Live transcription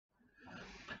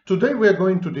Today we are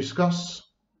going to discuss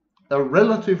a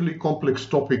relatively complex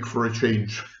topic for a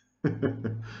change,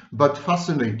 but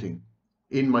fascinating,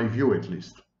 in my view at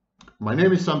least. My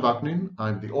name is Sam Vaknin.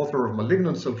 I'm the author of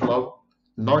Malignant Self-Love,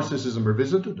 Narcissism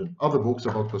Revisited, and other books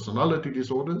about personality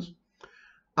disorders.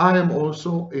 I am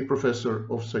also a professor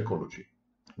of psychology.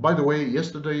 By the way,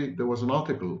 yesterday there was an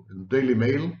article in Daily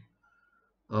Mail,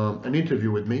 an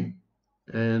interview with me,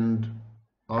 and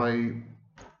I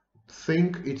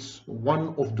think it's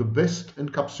one of the best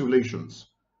encapsulations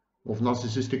of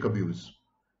narcissistic abuse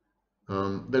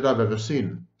that I've ever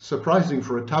seen. Surprising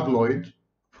for a tabloid,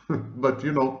 but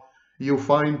you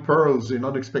find pearls in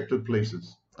unexpected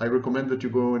places. I recommend that you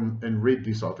go and read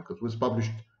this article. It was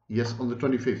published, yes, on the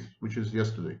 25th, which is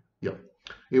yesterday. Yeah,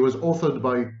 it was authored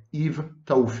by Eve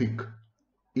Taufik.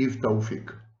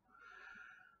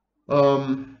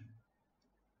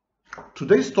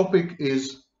 Today's topic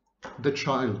is the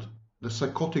child, the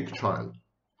psychotic child.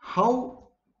 How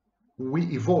we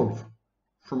evolve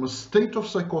from a state of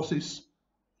psychosis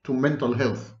to mental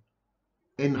health,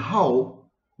 and how,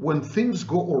 when things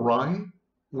go awry,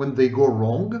 when they go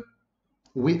wrong,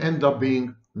 we end up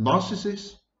being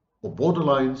narcissists or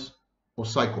borderlines or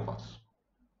psychopaths.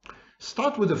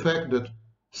 Start with the fact that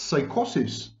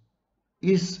psychosis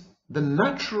is the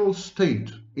natural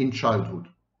state in childhood.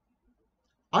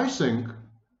 Eysenck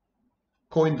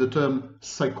coined the term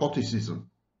psychoticism.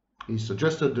 He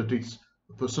suggested that it's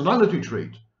a personality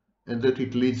trait and that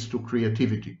it leads to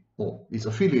creativity, or is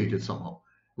affiliated somehow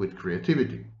with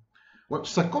creativity. Well,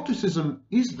 psychoticism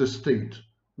is the state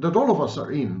that all of us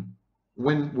are in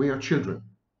when we are children.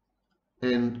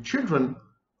 And children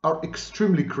are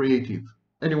extremely creative.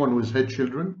 Anyone who has had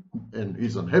children and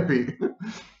is unhappy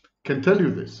can tell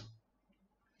you this.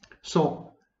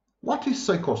 So, what is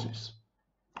psychosis?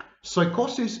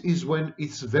 Psychosis is when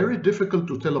it's very difficult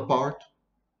to tell apart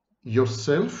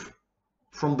yourself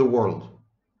from the world,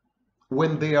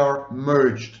 when they are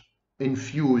merged,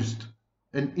 infused,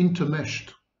 and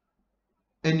intermeshed,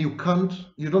 and you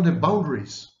don't have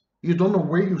boundaries. You don't know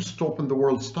where you stop and the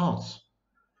world starts.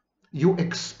 You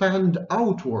expand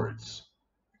outwards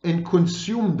and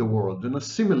consume the world and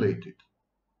assimilate it.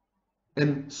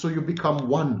 And so you become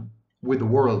one with the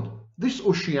world. This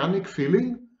oceanic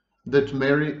feeling that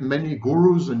many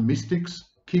gurus and mystics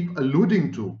keep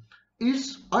alluding to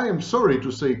is, I am sorry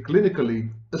to say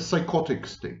clinically, a psychotic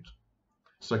state.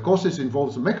 Psychosis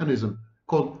involves a mechanism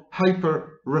called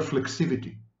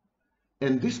hyperreflexivity.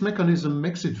 And this mechanism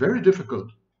makes it very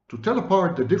difficult to tell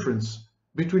apart the difference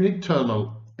between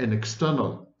internal and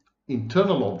external,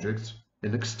 internal objects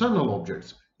and external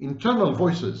objects, internal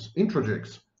voices,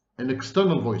 introjects, and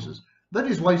external voices. That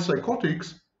is why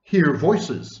psychotics hear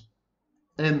voices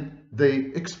and they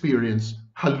experience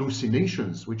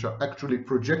hallucinations, which are actually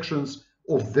projections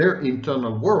of their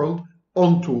internal world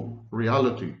onto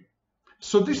reality.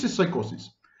 So this is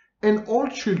psychosis. And all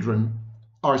children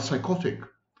are psychotic,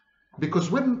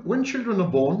 because when children are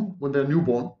born, when they're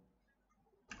newborn,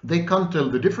 they can't tell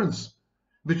the difference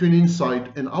between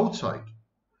inside and outside.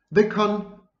 They can't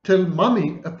tell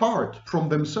mommy apart from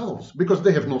themselves because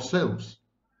they have no selves.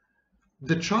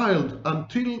 The child,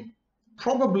 until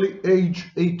probably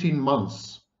age 18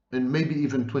 months and maybe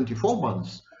even 24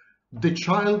 months, the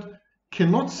child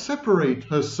cannot separate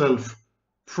herself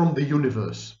from the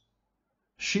universe.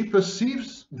 She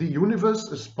perceives the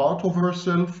universe as part of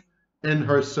herself and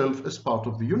herself as part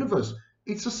of the universe.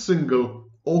 It's a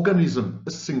single organism,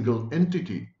 a single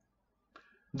entity.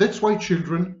 That's why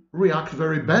children react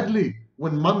very badly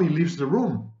when mommy leaves the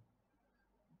room.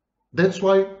 That's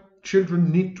why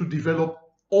children need to develop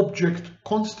object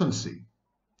constancy.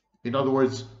 In other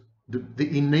words,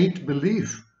 the innate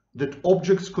belief that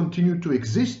objects continue to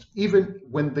exist even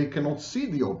when they cannot see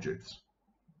the objects.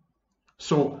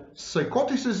 So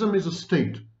psychoticism is a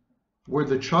state where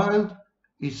the child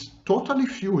is totally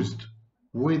fused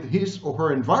with his or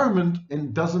her environment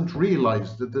and doesn't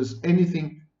realize that there's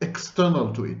anything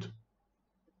external to it.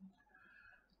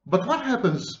 But what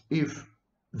happens if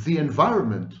the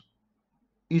environment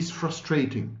is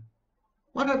frustrating?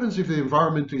 What happens if the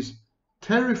environment is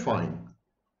terrifying,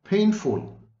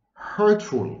 painful,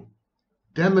 hurtful,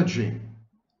 damaging?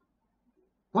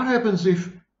 What happens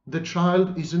if the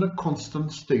child is in a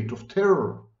constant state of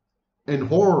terror and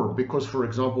horror because, for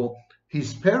example,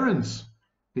 his parents,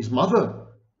 his mother,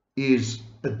 is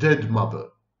a dead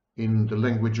mother, in the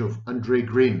language of Andre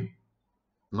Green,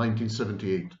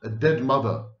 1978, a dead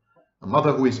mother, a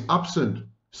mother who is absent,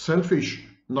 selfish,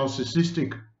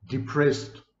 narcissistic,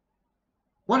 depressed?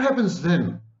 What happens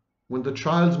then when the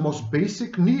child's most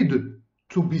basic need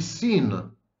to be seen,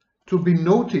 to be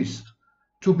noticed,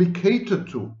 to be catered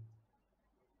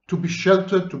to to be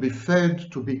sheltered, to be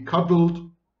fed, to be cuddled.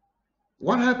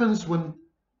 What happens when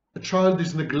a child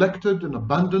is neglected and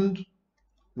abandoned?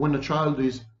 When a child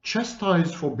is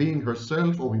chastised for being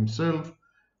herself or himself?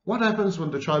 What happens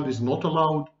when the child is not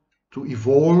allowed to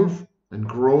evolve and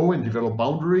grow and develop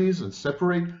boundaries and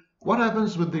separate? What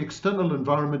happens when the external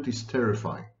environment is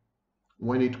terrifying?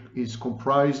 When it is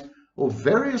comprised of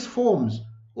various forms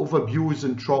of abuse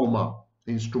and trauma,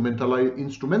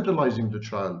 instrumentalizing the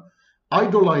child,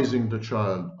 idolizing the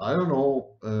child, I don't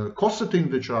know, cosseting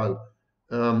the child,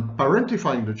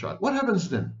 parentifying the child. What happens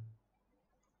then?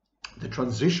 The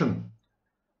transition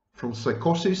from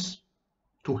psychosis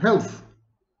to health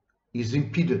is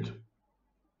impeded.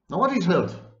 Now, what is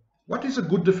health? What is a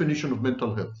good definition of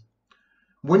mental health?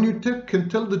 When you can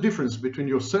tell the difference between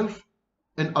yourself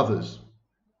and others.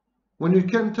 When you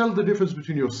can tell the difference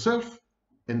between yourself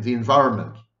and the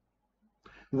environment.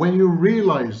 When you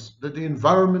realize that the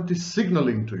environment is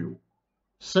signaling to you,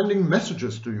 sending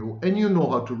messages to you, and you know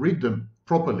how to read them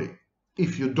properly.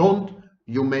 If you don't,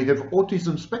 you may have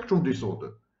autism spectrum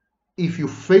disorder. If you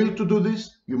fail to do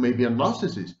this, you may be a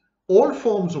narcissist. All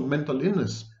forms of mental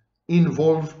illness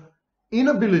involve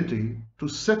inability to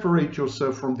separate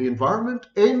yourself from the environment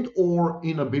and or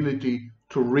inability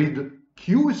to read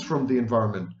cues from the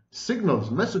environment, signals,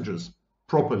 messages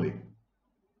properly.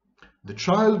 The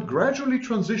child gradually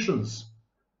transitions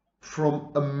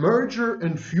from a merger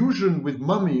and fusion with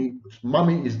mommy, which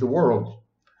mommy is the world.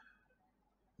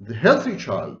 The healthy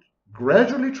child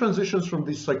gradually transitions from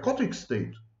this psychotic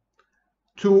state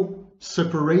to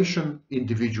separation,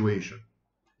 individuation.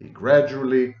 He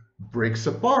gradually breaks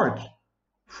apart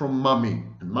from mommy,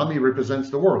 and mommy represents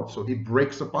the world, so he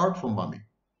breaks apart from mommy.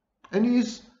 And he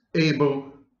is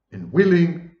able and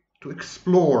willing to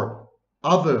explore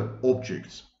other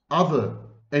objects, other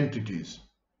entities,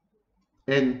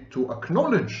 and to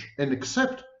acknowledge and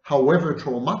accept, however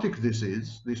traumatic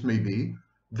this may be,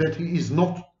 that he is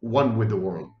not one with the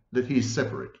world, that he is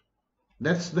separate.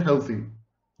 That's the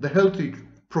healthy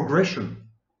progression.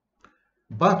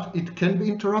 But it can be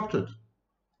interrupted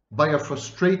by a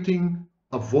frustrating,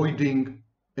 avoiding,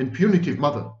 and punitive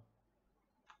mother.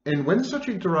 And when such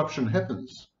interruption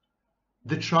happens,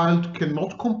 the child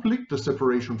cannot complete the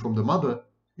separation from the mother,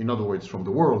 in other words, from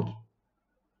the world.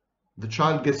 The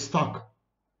child gets stuck.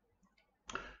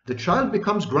 The child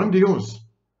becomes grandiose.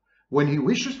 When he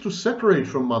wishes to separate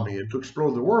from mommy and to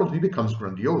explore the world, he becomes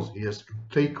grandiose. He has to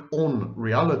take on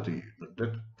reality.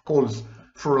 That calls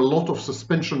for a lot of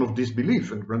suspension of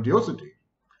disbelief and grandiosity.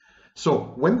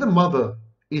 So when the mother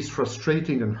is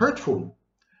frustrating and hurtful,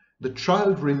 the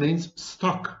child remains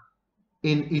stuck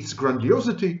in its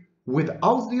grandiosity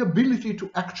without the ability to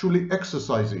actually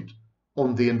exercise it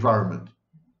on the environment.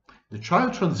 The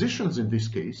child transitions in this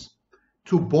case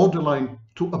to a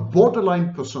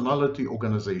borderline personality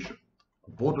organization,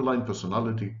 a borderline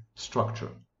personality structure.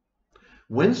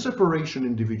 When separation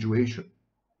individuation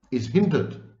is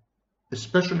hindered,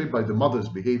 especially by the mother's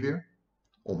behavior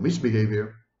or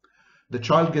misbehavior, the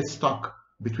child gets stuck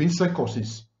between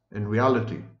psychosis and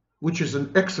reality, which is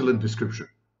an excellent description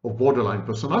of borderline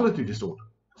personality disorder.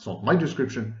 It's not my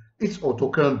description, it's Otto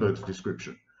Kernberg's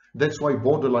description. That's why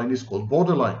borderline is called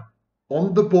borderline,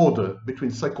 on the border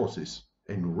between psychosis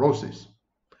and neurosis.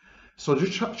 So the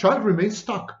child remains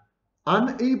stuck,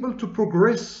 unable to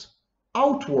progress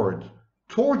outward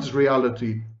towards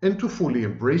reality and to fully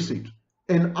embrace it,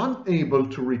 and unable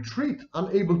to retreat,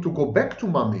 unable to go back to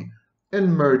mommy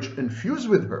and merge and fuse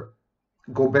with her,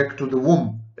 go back to the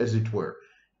womb, as it were.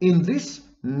 In this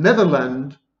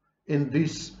Netherland, in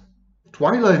this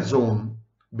twilight zone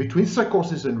between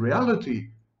psychosis and reality,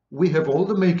 we have all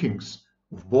the makings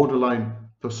of borderline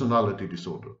personality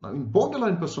disorder. Now, in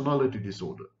borderline personality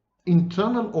disorder,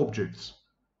 internal objects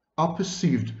are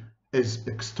perceived as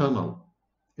external.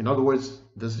 In other words,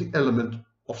 there's the element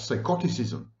of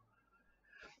psychoticism.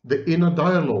 The inner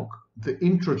dialogue, the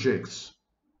introjects,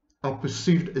 are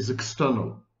perceived as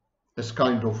external, as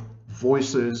kind of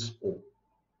voices or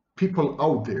people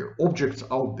out there, objects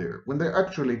out there, when they're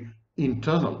actually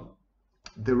internal.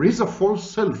 There is a false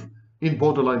self in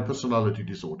borderline personality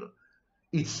disorder.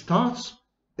 It starts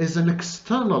as an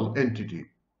external entity.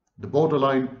 The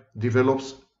borderline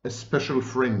develops a special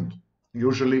friend,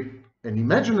 usually an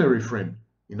imaginary friend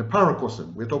in a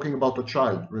paracosm. We're talking about a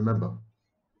child, remember.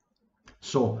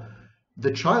 So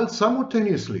the child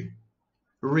simultaneously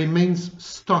remains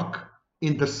stuck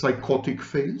in the psychotic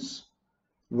phase,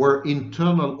 where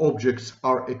internal objects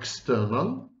are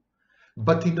external,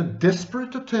 but in a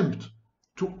desperate attempt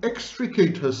to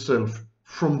extricate herself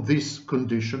from this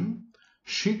condition,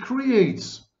 she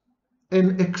creates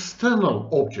an external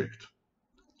object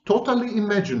totally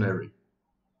imaginary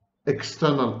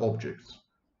external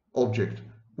object,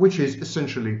 which is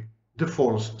essentially the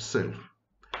false self.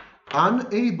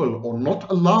 Unable or not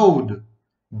allowed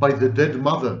by the dead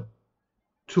mother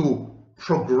to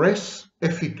progress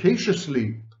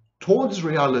efficaciously towards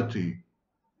reality,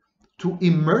 to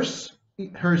immerse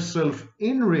herself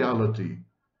in reality,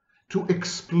 to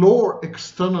explore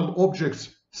external objects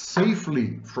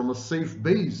safely from a safe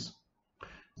base,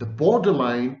 the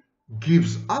borderline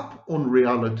gives up on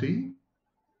reality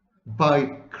by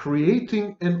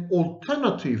creating an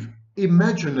alternative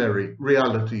imaginary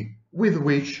reality with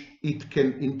which it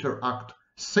can interact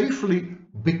safely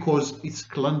because it's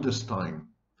clandestine,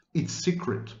 it's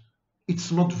secret,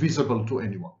 it's not visible to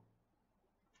anyone.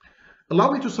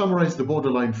 Allow me to summarize the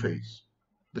borderline phase.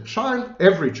 The child,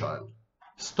 every child,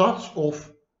 starts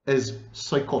off as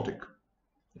psychotic.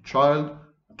 The child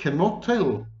cannot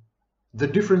tell the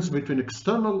difference between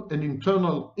external and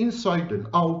internal, inside and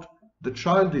out. The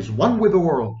child is one with the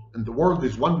world, and the world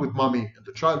is one with mommy, and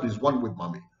the child is one with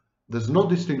mommy. There's no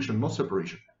distinction, no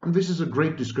separation. And this is a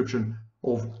great description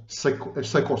of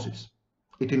psychosis.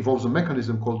 It involves a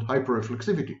mechanism called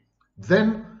hyperreflexivity.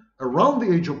 Then, around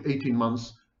the age of 18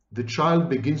 months, the child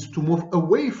begins to move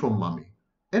away from mommy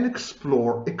and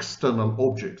explore external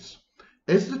objects.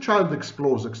 As the child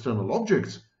explores external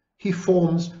objects, he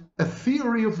forms a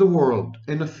theory of the world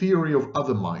and a theory of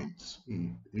other minds.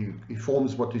 He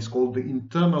forms what is called the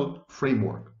internal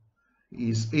framework. He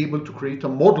is able to create a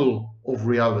model of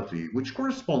reality which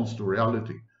corresponds to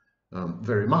reality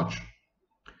very much.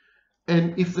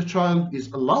 And if the child is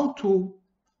allowed to,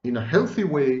 in a healthy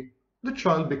way, the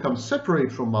child becomes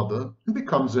separate from mother and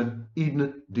becomes an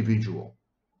individual,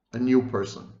 a new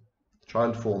person. The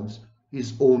child forms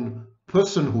his own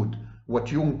personhood,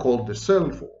 what Jung called the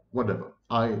self or whatever.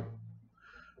 I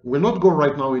will not go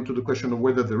right now into the question of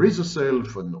whether there is a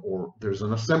self or there's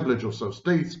an assemblage of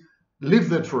self-states. Leave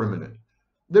that for a minute.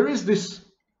 There is this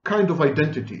kind of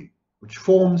identity which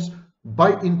forms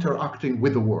by interacting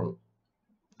with the world.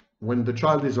 When the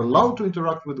child is allowed to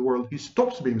interact with the world, he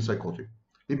stops being psychotic.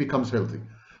 He becomes healthy.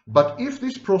 But if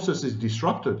this process is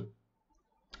disrupted,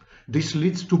 this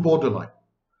leads to borderline.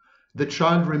 The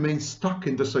child remains stuck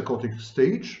in the psychotic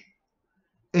stage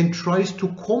and tries to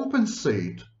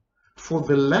compensate for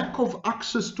the lack of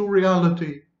access to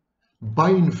reality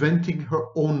by inventing her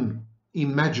own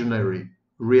imaginary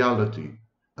reality,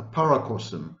 a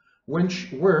paracosm,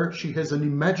 where she has an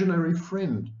imaginary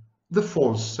friend, the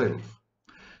false self.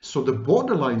 So the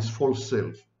borderline's false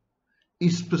self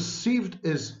is perceived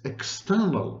as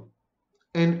external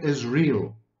and as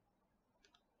real.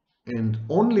 And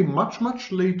only much,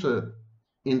 much later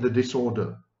in the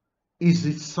disorder is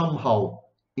it somehow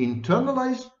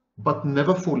internalized, but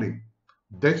never fully.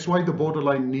 That's why the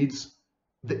borderline needs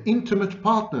the intimate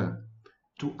partner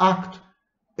to act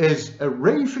as a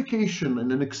reification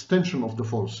and an extension of the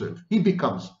false self. He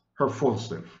becomes her false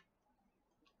self.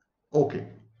 Okay.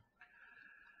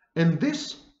 And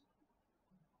this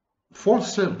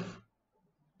false self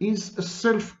is a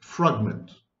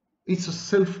self-fragment. It's a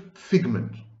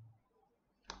self-figment.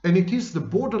 And it is the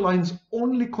borderline's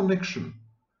only connection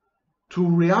to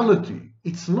reality.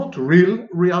 It's not real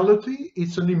reality,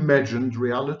 it's an imagined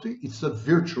reality, it's a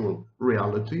virtual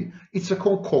reality, it's a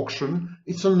concoction,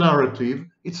 it's a narrative,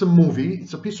 it's a movie,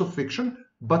 it's a piece of fiction,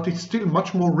 but it's still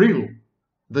much more real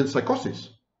than psychosis.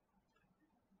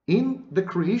 In the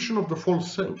creation of the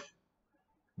false self,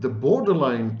 the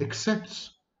borderline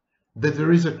accepts that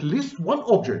there is at least one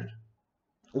object,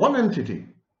 one entity,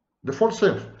 the false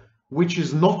self, which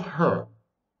is not her.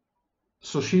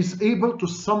 So she's able to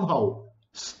somehow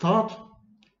start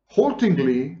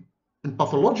haltingly and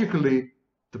pathologically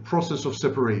the process of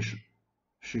separation.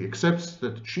 She accepts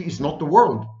that she is not the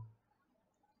world.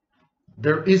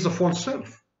 There is a false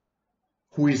self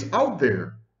who is out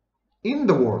there in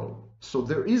the world. So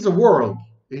there is a world.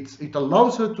 It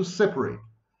allows her to separate.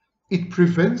 It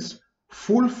prevents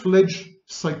full-fledged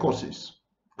psychosis.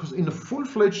 Because in a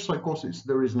full-fledged psychosis,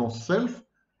 there is no self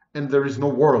and there is no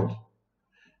world.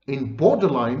 In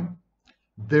borderline,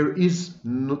 there is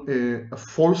a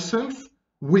false self,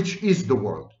 which is the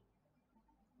world.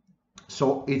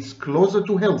 So it's closer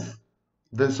to health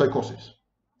than psychosis.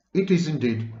 It is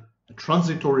indeed a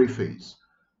transitory phase.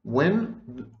 When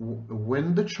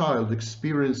the child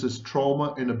experiences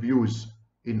trauma and abuse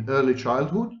in early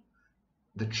childhood,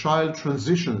 the child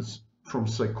transitions from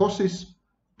psychosis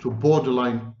to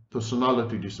borderline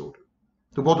personality disorder,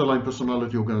 to borderline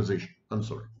personality organization. I'm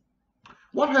sorry.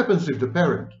 What happens if the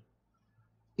parent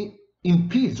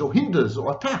impedes or hinders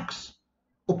or attacks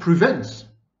or prevents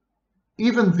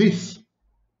even this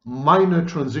minor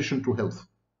transition to health?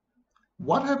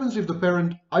 What happens if the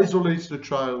parent isolates the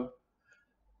child,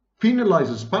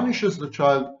 penalizes, punishes the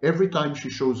child every time she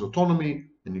shows autonomy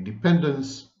and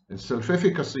independence and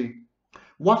self-efficacy?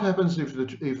 What happens if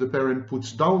the parent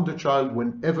puts down the child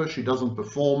whenever she doesn't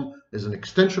perform as an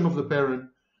extension of the parent?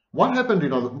 What happens,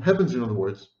 in other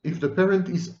words, if the parent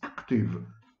is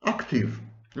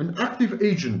an active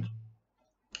agent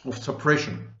of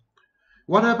suppression?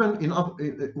 What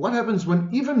happens when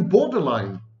even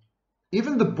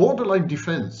the borderline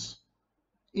defense,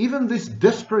 even this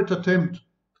desperate attempt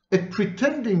at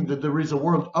pretending that there is a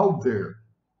world out there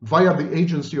via the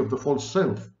agency of the false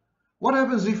self, what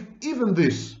happens if even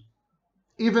this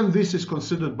is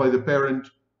considered by the parent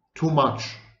too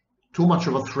much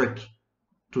of a threat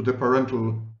to the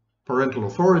parental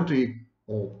authority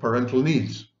or parental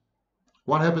needs?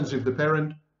 What happens if the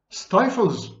parent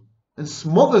stifles and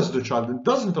smothers the child and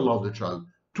doesn't allow the child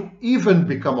to even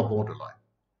become a borderline?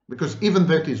 Because even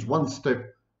that is one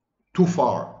step too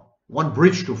far, one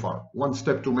bridge too far, one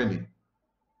step too many.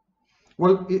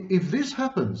 Well, if this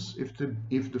happens, if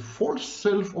the false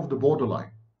self of the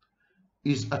borderline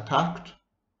is attacked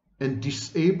and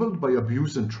disabled by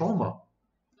abuse and trauma,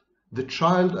 the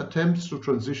child attempts to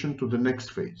transition to the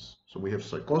next phase. So we have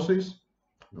psychosis,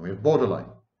 and we have borderline.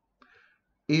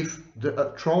 If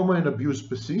the trauma and abuse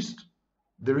persist,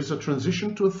 there is a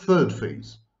transition to a third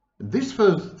phase. And this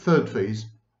third phase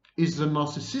is the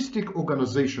narcissistic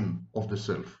organization of the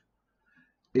self,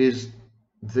 is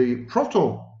the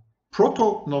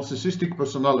proto-narcissistic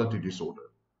personality disorder,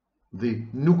 the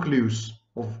nucleus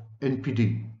of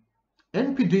NPD.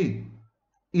 NPD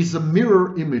is a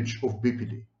mirror image of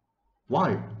BPD.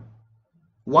 Why?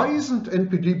 Why isn't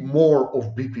NPD more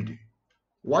of BPD?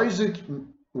 Why is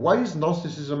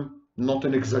narcissism not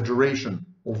an exaggeration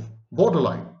of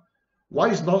borderline? Why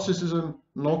is narcissism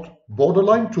not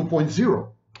borderline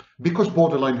 2.0? Because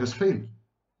borderline has failed.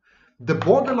 The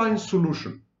borderline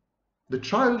solution, the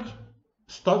child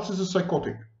starts as a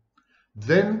psychotic.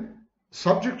 Then,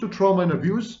 subject to trauma and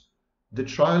abuse, the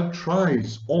child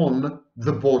tries on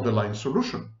the borderline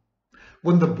solution.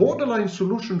 When the borderline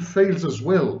solution fails as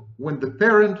well, when the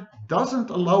parent doesn't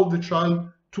allow the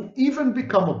child to even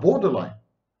become a borderline,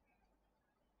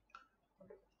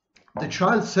 the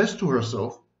child says to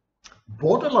herself,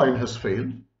 borderline has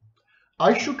failed,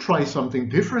 I should try something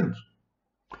different.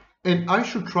 And I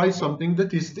should try something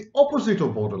that is the opposite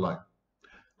of borderline.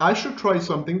 I should try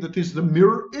something that is the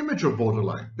mirror image of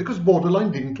borderline, because borderline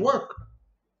didn't work.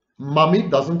 Mommy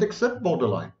doesn't accept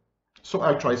borderline. So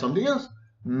I try something else.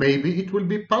 Maybe it will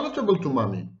be palatable to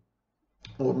mommy.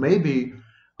 Or maybe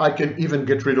I can even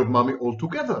get rid of mommy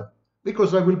altogether,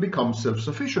 because I will become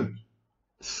self-sufficient,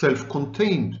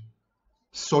 self-contained,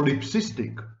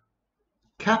 solipsistic,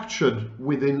 captured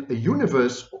within a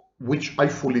universe which I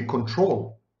fully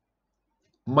control.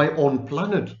 My own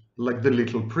planet, like the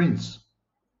little prince.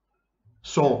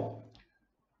 So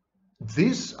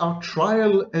these are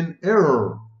trial and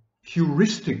error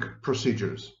heuristic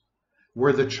procedures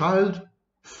where the child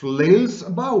flails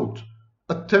about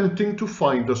attempting to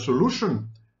find a solution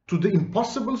to the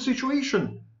impossible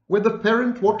situation where the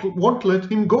parent won't let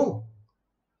him go.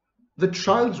 The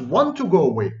child wants to go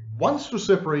away, wants to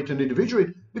separate and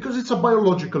individuate because it's a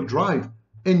biological drive,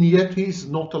 and yet he is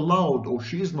not allowed or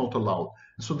she is not allowed.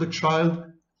 So the child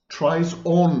tries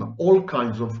on all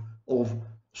kinds of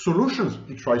solutions.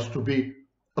 He tries to be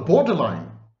a borderline,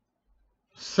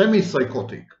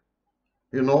 semi-psychotic,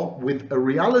 with a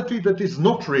reality that is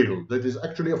not real, that is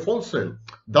actually a false self.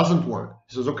 Doesn't work.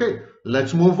 He says, okay,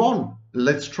 let's move on.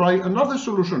 Let's try another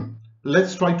solution.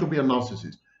 Let's try to be a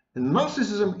narcissist. And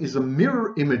narcissism is a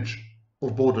mirror image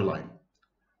of borderline.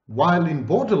 While in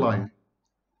borderline,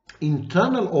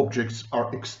 internal objects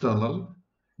are external,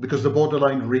 because the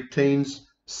borderline retains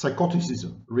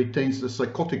psychoticism, retains the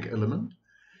psychotic element.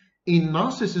 In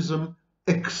narcissism,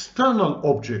 external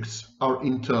objects are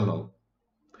internal.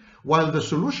 While the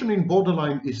solution in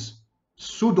borderline is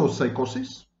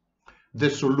pseudo-psychosis, the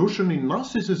solution in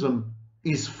narcissism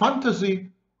is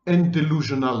fantasy and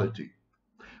delusionality.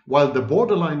 While the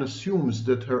borderline assumes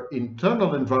that her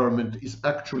internal environment is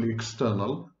actually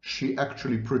external, she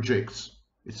actually projects.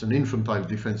 It's an infantile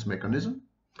defense mechanism.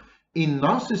 In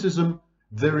narcissism,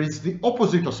 there is the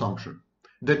opposite assumption,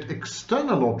 that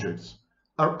external objects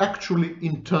are actually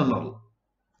internal.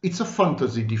 It's a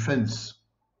fantasy defense.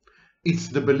 It's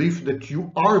the belief that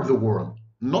you are the world.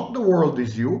 Not the world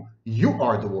is you, you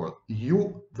are the world.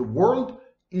 The world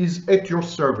is at your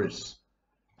service.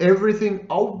 Everything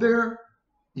out there,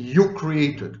 you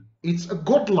created. It's a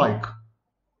godlike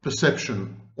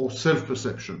perception or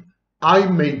self-perception. I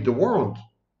made the world.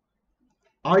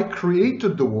 I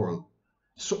created the world.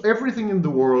 So everything in the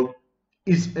world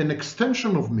is an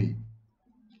extension of me.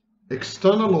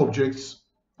 External objects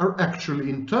are actually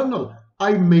internal.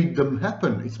 I made them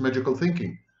happen. It's magical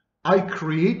thinking. I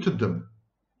created them.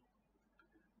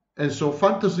 And so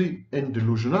fantasy and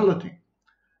delusionality.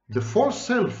 The false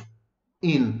self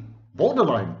in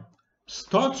borderline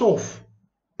starts off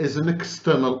as an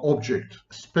external object,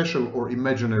 special or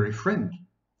imaginary friend.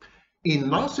 In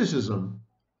narcissism,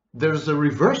 there's a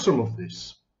reversal of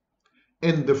this,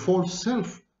 and the false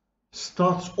self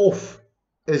starts off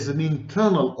as an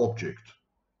internal object.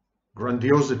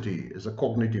 Grandiosity is a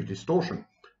cognitive distortion.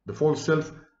 The false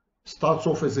self starts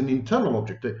off as an internal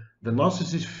object. The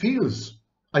narcissist feels,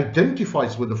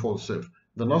 identifies with the false self.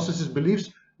 The narcissist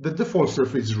believes that the false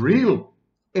self is real,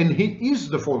 and he is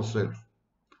the false self.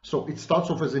 So it starts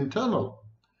off as internal.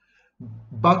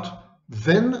 But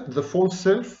then the false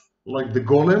self, like the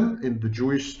golem in the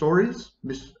Jewish stories,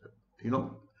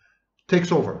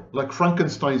 takes over, like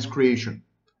Frankenstein's creation.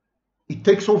 It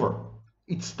takes over.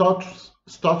 It starts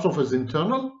off as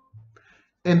internal,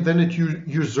 and then it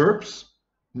usurps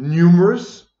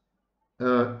numerous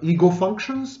ego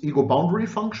functions, ego boundary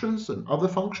functions, and other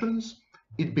functions.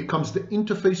 It becomes the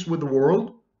interface with the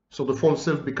world. So the false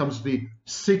self becomes the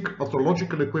sick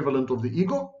pathological equivalent of the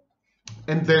ego,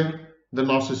 and then the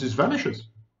narcissist vanishes.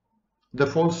 The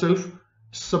false self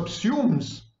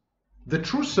subsumes the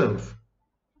true self,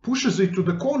 pushes it to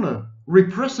the corner,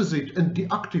 represses it, and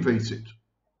deactivates it.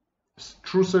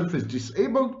 True self is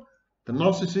disabled, the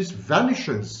narcissist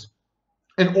vanishes,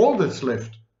 and all that's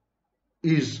left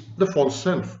is the false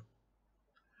self.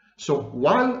 So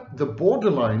while the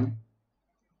borderline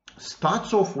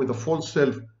starts off with a false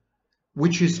self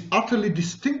which is utterly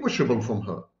distinguishable from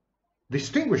her,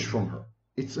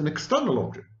 it's an external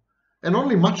object, and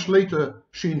only much later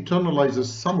she internalizes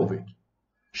some of it.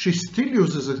 She still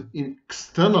uses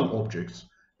external objects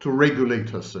to regulate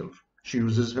herself. She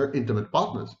uses her intimate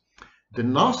partners. The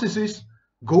narcissist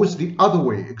goes the other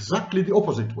way, exactly the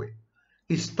opposite way.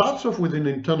 He starts off with an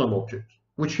internal object,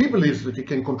 which he believes that he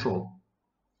can control,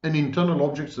 an internal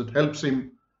object that helps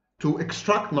him to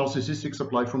extract narcissistic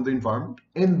supply from the environment,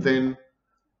 and then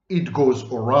it goes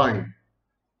awry.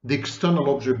 The external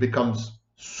object becomes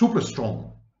super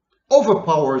strong,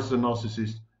 overpowers the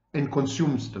narcissist, and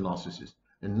consumes the narcissist,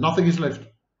 and nothing is left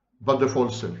but the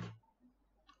false self.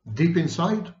 Deep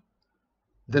inside,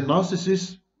 the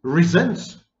narcissist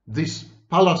resents this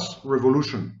palace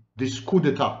revolution, this coup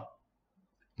d'etat.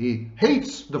 He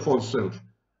hates the false self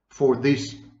for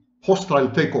this hostile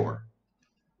takeover,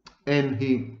 and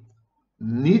he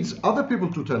needs other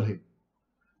people to tell him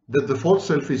that the false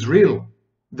self is real,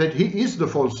 that he is the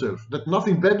false self, that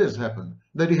nothing bad has happened,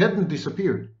 that he hadn't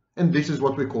disappeared. And this is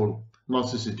what we call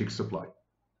narcissistic supply.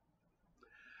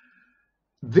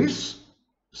 This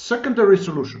secondary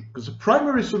solution, because the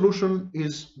primary solution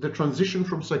is the transition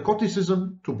from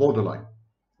psychoticism to borderline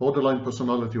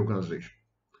personality organization.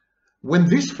 When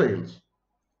this fails,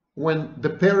 when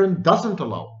the parent doesn't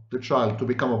allow the child to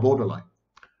become a borderline,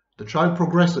 the child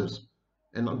progresses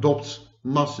and adopts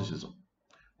narcissism.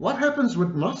 What happens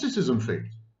when narcissism fails?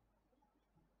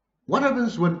 What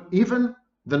happens when even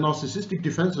the narcissistic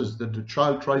defenses that the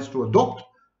child tries to adopt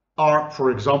are,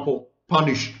 for example,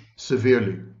 punished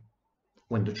severely?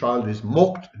 When the child is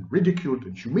mocked and ridiculed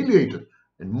and humiliated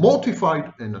and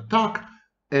mortified and attacked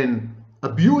and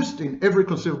abused in every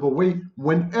conceivable way,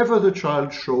 whenever the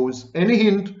child shows any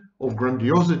hint of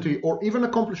grandiosity or even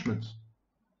accomplishments.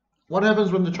 What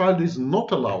happens when the child is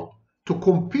not allowed to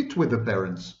compete with the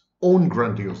parent's own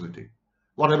grandiosity?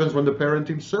 What happens when the parent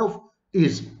himself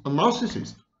is a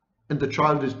narcissist and the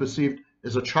child is perceived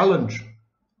as a challenge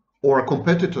or a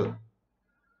competitor?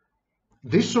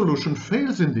 This solution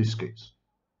fails in this case.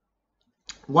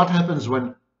 What happens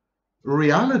when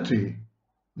reality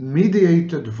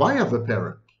mediated via the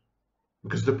parent,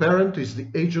 because the parent is the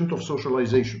agent of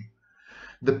socialization,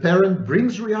 the parent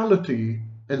brings reality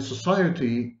and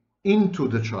society into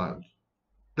the child?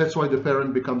 That's why the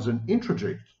parent becomes an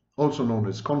introject, also known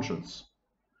as conscience.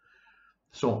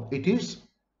 So it is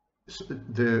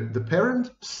the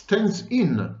parent stands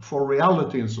in for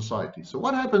reality in society. So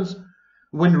what happens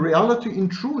when reality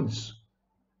intrudes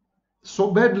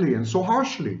so badly and so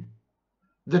harshly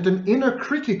that an inner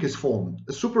critic is formed,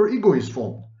 a superego is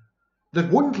formed,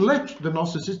 that wouldn't let the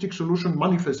narcissistic solution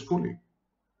manifest fully?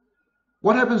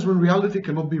 What happens when reality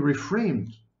cannot be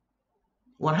reframed?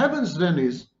 What happens then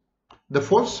is the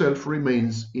false self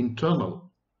remains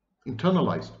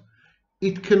internalized.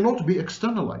 It cannot be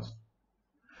externalized.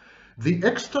 The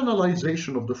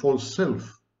externalization of the false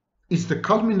self is the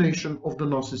culmination of the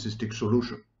narcissistic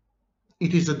solution.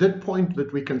 It is at that point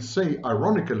that we can say,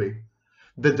 ironically,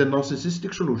 that the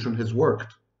narcissistic solution has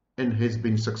worked and has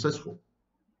been successful.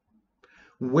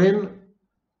 When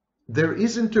there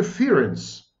is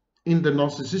interference in the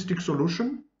narcissistic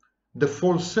solution, the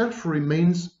false self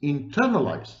remains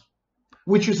internalized,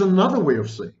 which is another way of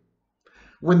saying,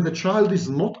 when the child is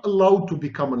not allowed to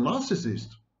become a narcissist,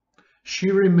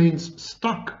 she remains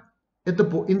stuck in the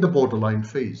borderline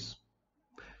phase.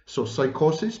 So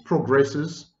psychosis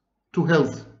progresses to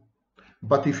health,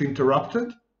 but if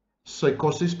interrupted,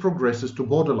 psychosis progresses to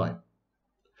borderline.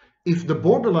 If the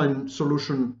borderline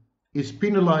solution is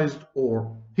penalized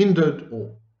or hindered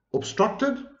or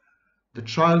obstructed, the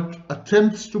child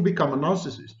attempts to become a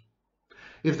narcissist.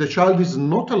 If the child is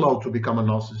not allowed to become a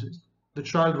narcissist, the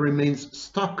child remains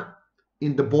stuck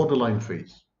in the borderline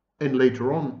phase, and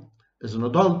later on, as an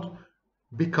adult,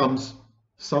 becomes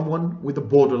someone with a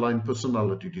borderline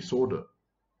personality disorder.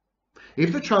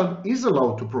 If the child is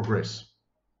allowed to progress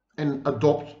and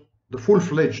adopt the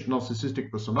full-fledged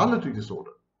narcissistic personality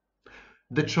disorder,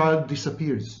 the child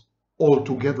disappears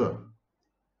altogether,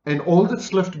 and all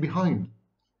that's left behind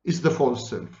is the false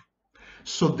self.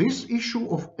 So this issue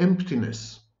of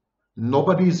emptiness,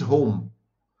 nobody is home,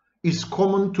 is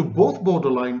common to both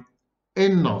borderline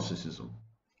and narcissism.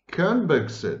 Kernberg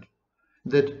said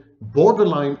that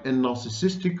borderline and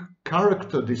narcissistic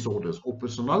character disorders or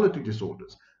personality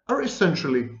disorders are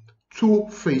essentially two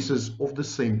faces of the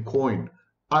same coin.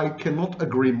 I cannot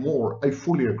agree more. I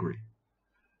fully agree.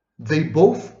 They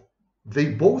both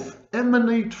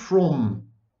emanate from,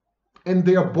 and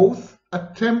they are both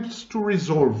attempts to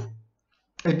resolve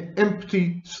an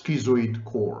empty schizoid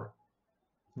core.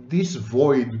 This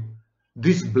void,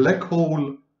 this black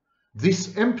hole,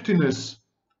 this emptiness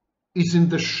is in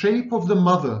the shape of the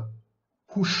mother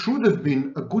who should have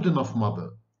been a good enough mother,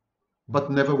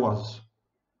 but never was.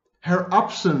 Her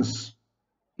absence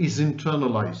is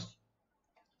internalized.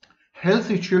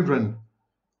 Healthy children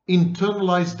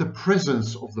internalize the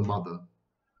presence of the mother.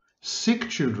 Sick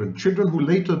children, children who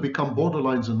later become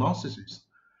borderlines and narcissists,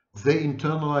 they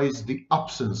internalize the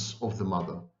absence of the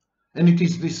mother. And it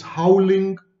is this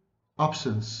howling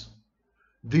absence,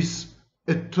 this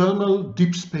eternal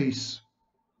deep space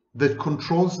that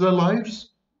controls their lives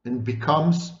and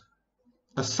becomes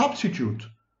a substitute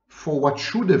for what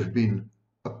should have been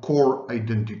a core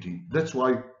identity. That's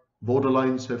why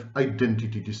borderlines have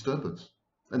identity disturbance.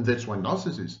 And that's why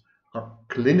narcissists are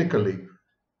clinically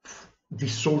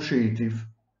dissociative,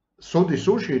 so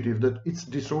dissociative that it's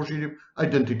dissociative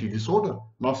identity disorder.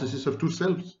 Narcissists have two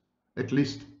selves, at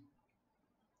least.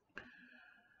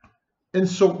 And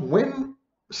so when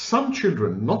some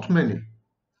children, not many,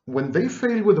 when they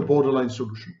fail with a borderline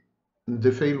solution, and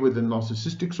they fail with a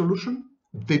narcissistic solution,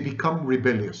 they become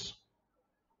rebellious.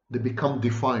 They become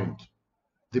defiant.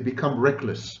 They become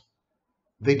reckless.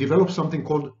 They develop something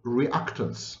called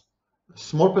reactance, a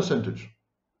small percentage.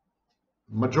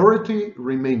 Majority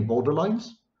remain borderlines,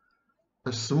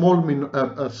 a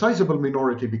sizable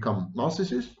minority become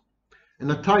narcissists,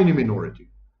 and a tiny minority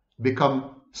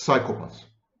become psychopaths.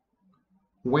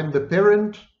 When the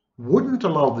parent wouldn't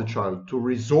allow the child to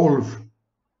resolve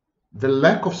the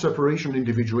lack of separation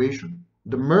individuation,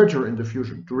 the merger and the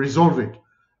fusion, to resolve it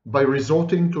by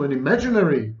resorting to an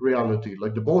imaginary reality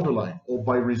like the borderline, or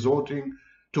by resorting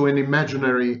to an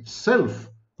imaginary self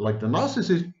like the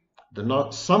narcissist,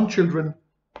 some children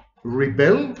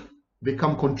rebel,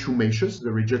 become contumacious, they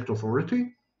reject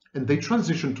authority, and they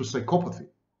transition to psychopathy.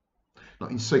 Now,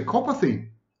 in psychopathy,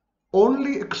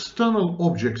 only external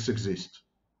objects exist.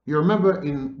 You remember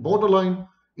in borderline,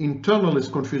 internal is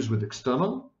confused with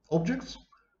external objects.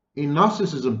 In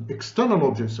narcissism, external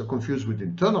objects are confused with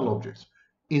internal objects.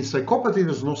 In psychopathy,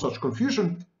 there's no such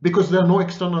confusion because there are no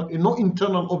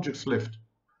internal objects left.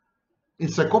 In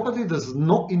psychopathy, there's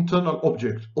no internal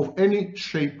object of any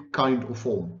shape, kind, or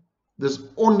form. There's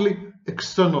only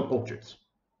external objects.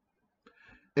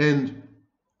 And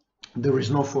there is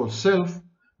no false self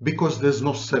because there's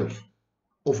no self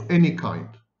of any kind.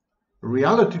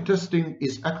 Reality testing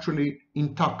is actually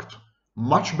intact,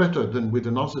 much better than with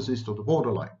the narcissist or the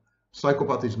borderline.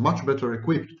 Psychopath is much better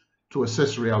equipped to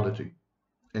assess reality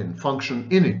and function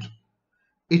in it.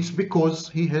 It's because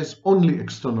he has only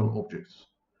external objects.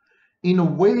 In a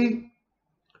way,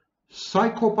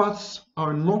 psychopaths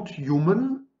are not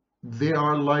human. They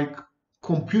are like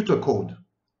computer code,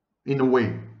 in a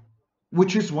way,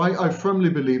 which is why I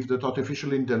firmly believe that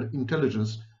artificial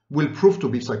intelligence will prove to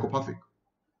be psychopathic.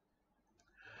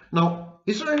 Now,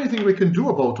 is there anything we can do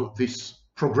about this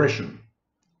progression,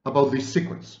 about this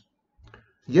sequence?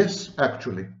 Yes,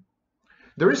 actually.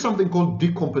 There is something called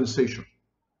decompensation.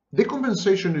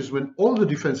 Decompensation is when all the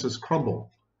defenses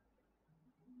crumble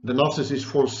the narcissist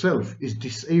false self is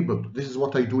disabled. This is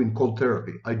what I do in cold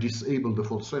therapy. I disable the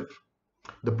false self.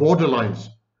 The borderlines,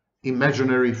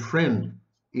 imaginary friend,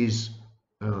 is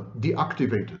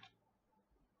deactivated.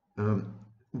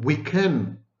 We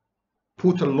can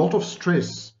put a lot of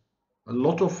stress, a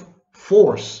lot of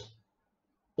force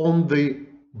on the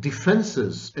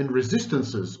defenses and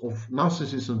resistances of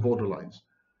narcissists and borderlines,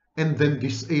 and then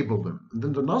disable them. And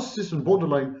then the narcissist and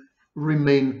borderline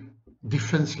remain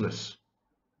defenseless.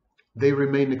 They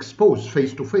remain exposed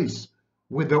face to face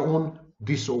with their own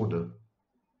disorder.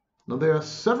 Now, there are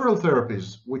several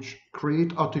therapies which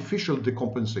create artificial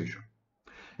decompensation.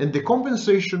 And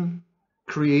decompensation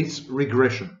creates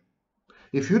regression.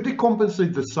 If you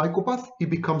decompensate the psychopath, he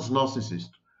becomes narcissist.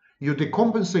 You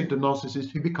decompensate the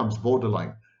narcissist, he becomes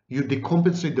borderline. You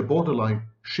decompensate the borderline,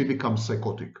 she becomes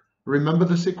psychotic. Remember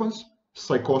the sequence?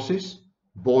 Psychosis,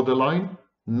 borderline,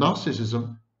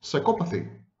 narcissism, psychopathy.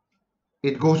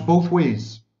 It goes both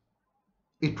ways.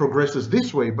 It progresses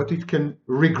this way, but it can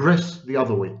regress the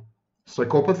other way.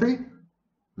 Psychopathy,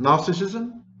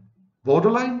 narcissism,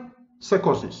 borderline,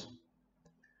 psychosis.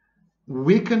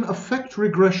 We can affect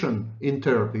regression in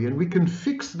therapy, and we can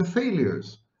fix the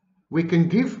failures. We can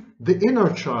give the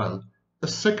inner child a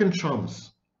second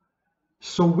chance.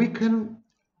 So we can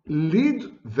lead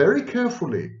very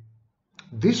carefully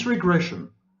this regression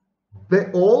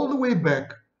all the way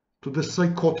back to the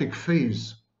psychotic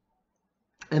phase.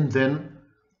 And then,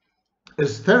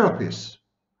 as therapists,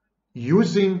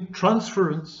 using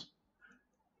transference,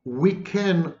 we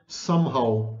can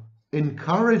somehow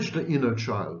encourage the inner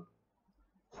child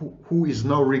who is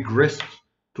now regressed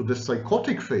to the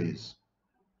psychotic phase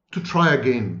to try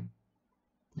again.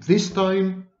 This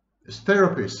time, as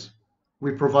therapists,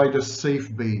 we provide a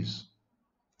safe base,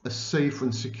 a safe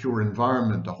and secure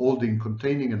environment, a holding,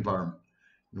 containing environment.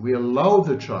 We allow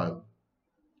the child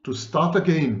to start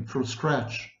again from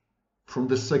scratch, from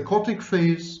the psychotic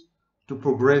phase to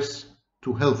progress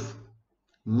to health,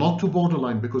 not to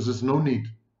borderline, because there's no need.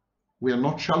 We are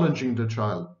not challenging the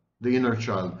child, the inner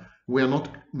child. We are not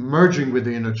merging with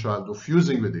the inner child or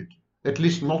fusing with it, at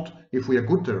least not if we are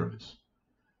good therapists.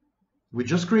 We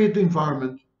just create the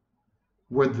environment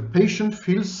where the patient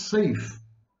feels safe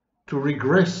to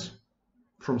regress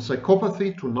from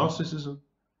psychopathy to narcissism,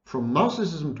 from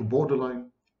narcissism to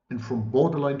borderline, and from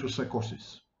borderline to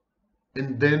psychosis.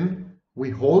 And then we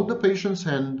hold the patient's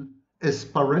hand as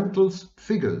parental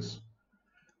figures,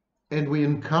 and we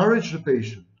encourage the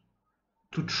patient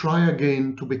to try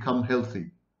again to become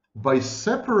healthy by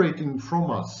separating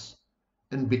from us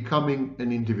and becoming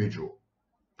an individual.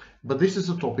 But this is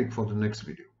a topic for the next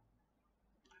video.